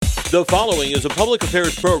The following is a public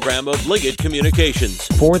affairs program of Liggett Communications.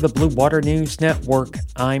 For the Blue Water News Network,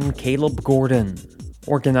 I'm Caleb Gordon.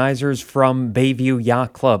 Organizers from Bayview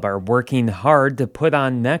Yacht Club are working hard to put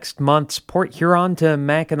on next month's Port Huron to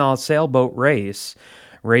Mackinac sailboat race.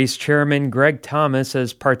 Race chairman Greg Thomas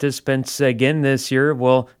says participants again this year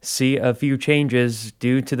will see a few changes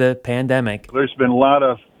due to the pandemic. There's been a lot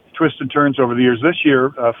of twists and turns over the years. This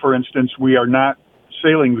year, for instance, we are not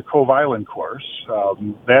sailing the Cove Island course.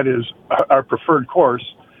 That is our preferred course,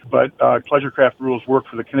 but Pleasurecraft rules work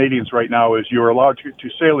for the Canadians right now is you're allowed to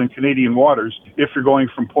sail in Canadian waters if you're going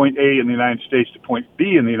from point A in the United States to point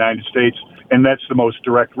B in the United States, and that's the most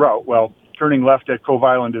direct route. Well, turning left at Cove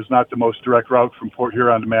Island is not the most direct route from Port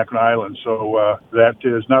Huron to Mackinac Island, so that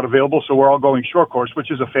is not available. So we're all going short course,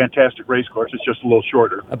 which is a fantastic race course. It's just a little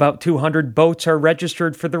shorter. About 200 boats are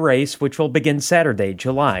registered for the race, which will begin Saturday,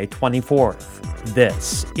 July 24th.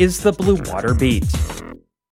 This is the Blue Water Beat.